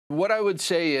What I would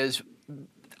say is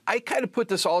I kind of put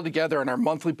this all together in our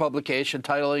monthly publication,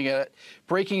 titling it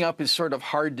Breaking Up is Sort of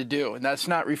Hard to Do. And that's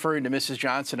not referring to Mrs.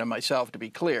 Johnson and myself, to be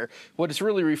clear. What it's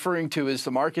really referring to is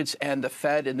the markets and the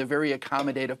Fed and the very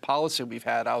accommodative policy we've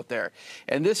had out there.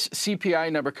 And this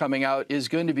CPI number coming out is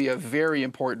going to be a very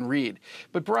important read.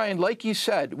 But Brian, like you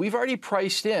said, we've already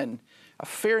priced in a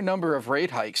fair number of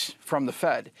rate hikes from the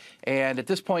Fed. And at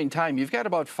this point in time, you've got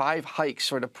about 5 hikes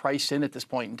sort of priced in at this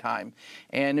point in time.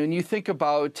 And when you think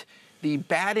about the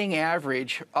batting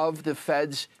average of the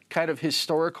Fed's kind of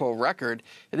historical record,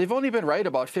 they've only been right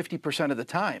about 50% of the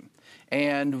time.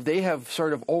 And they have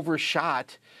sort of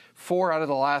overshot 4 out of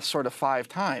the last sort of 5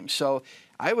 times. So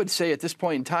I would say at this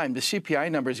point in time, the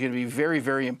CPI number is going to be very,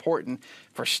 very important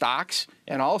for stocks.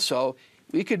 And also,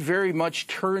 we could very much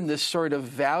turn this sort of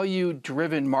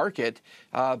value-driven market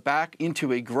back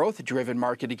into a growth-driven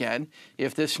market again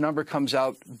if this number comes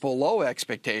out below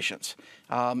expectations.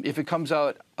 If it comes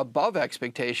out above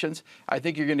expectations, I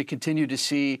think you're going to continue to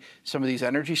see some of these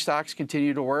energy stocks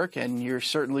continue to work, and you're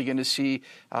certainly going to see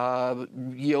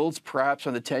yields perhaps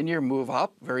on the 10-year move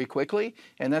up very quickly,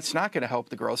 and that's not going to help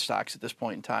the growth stocks at this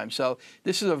point in time. So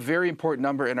this is a very important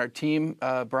number, and our team,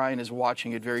 Brian, is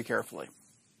watching it very carefully.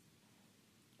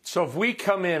 So if we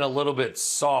come in a little bit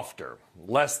softer,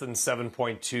 less than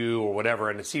 7.2 or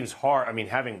whatever, and it seems hard, I mean,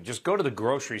 just go to the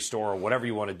grocery store or whatever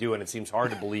you want to do, and it seems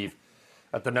hard to believe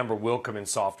that the number will come in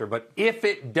softer. But if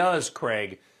it does,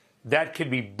 Craig, that could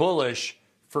be bullish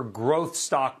for growth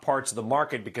stock parts of the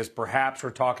market because perhaps we're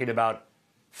talking about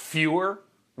fewer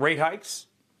rate hikes?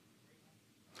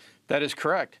 That is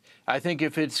correct. I think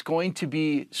if it's going to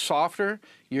be softer,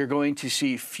 you're going to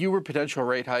see fewer potential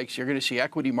rate hikes. You're going to see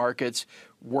equity markets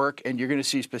work, and you're going to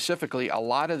see specifically a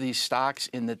lot of these stocks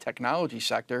in the technology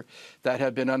sector that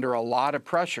have been under a lot of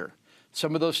pressure.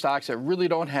 Some of those stocks that really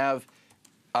don't have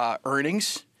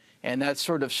earnings, and that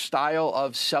sort of style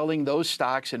of selling those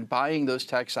stocks and buying those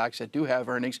tech stocks that do have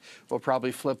earnings will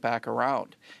probably flip back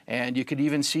around. And you could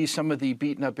even see some of the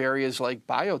beaten up areas like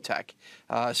biotech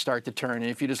start to turn.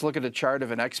 And if you just look at a chart of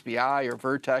an XBI or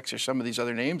Vertex or some of these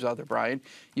other names out there, Brian,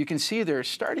 you can see they're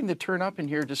starting to turn up in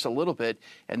here just a little bit.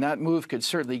 And that move could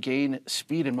certainly gain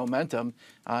speed and momentum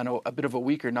on a bit of a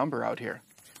weaker number out here.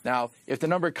 Now, if the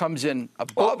number comes in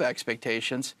above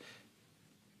expectations,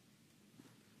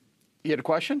 you had a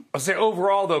question? I'll say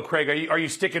overall, though, Craig, are you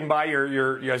sticking by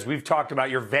your as we've talked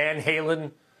about, your Van Halen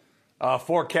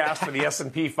forecast for the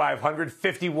S&P 500,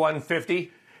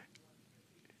 5150?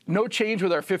 No change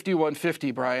with our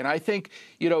 5150, Brian. I think,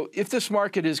 if this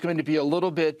market is going to be a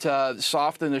little bit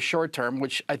soft in the short term,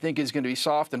 which I think is going to be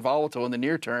soft and volatile in the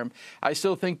near term, I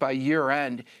still think by year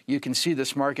end, you can see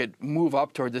this market move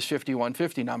up toward this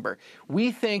 5150 number.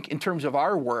 We think in terms of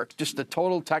our work, just the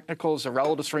total technicals, the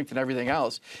relative strength and everything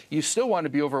else, you still want to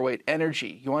be overweight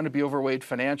energy. You want to be overweight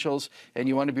financials, and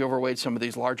you want to be overweight some of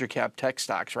these larger cap tech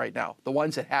stocks right now, the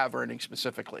ones that have earnings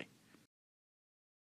specifically.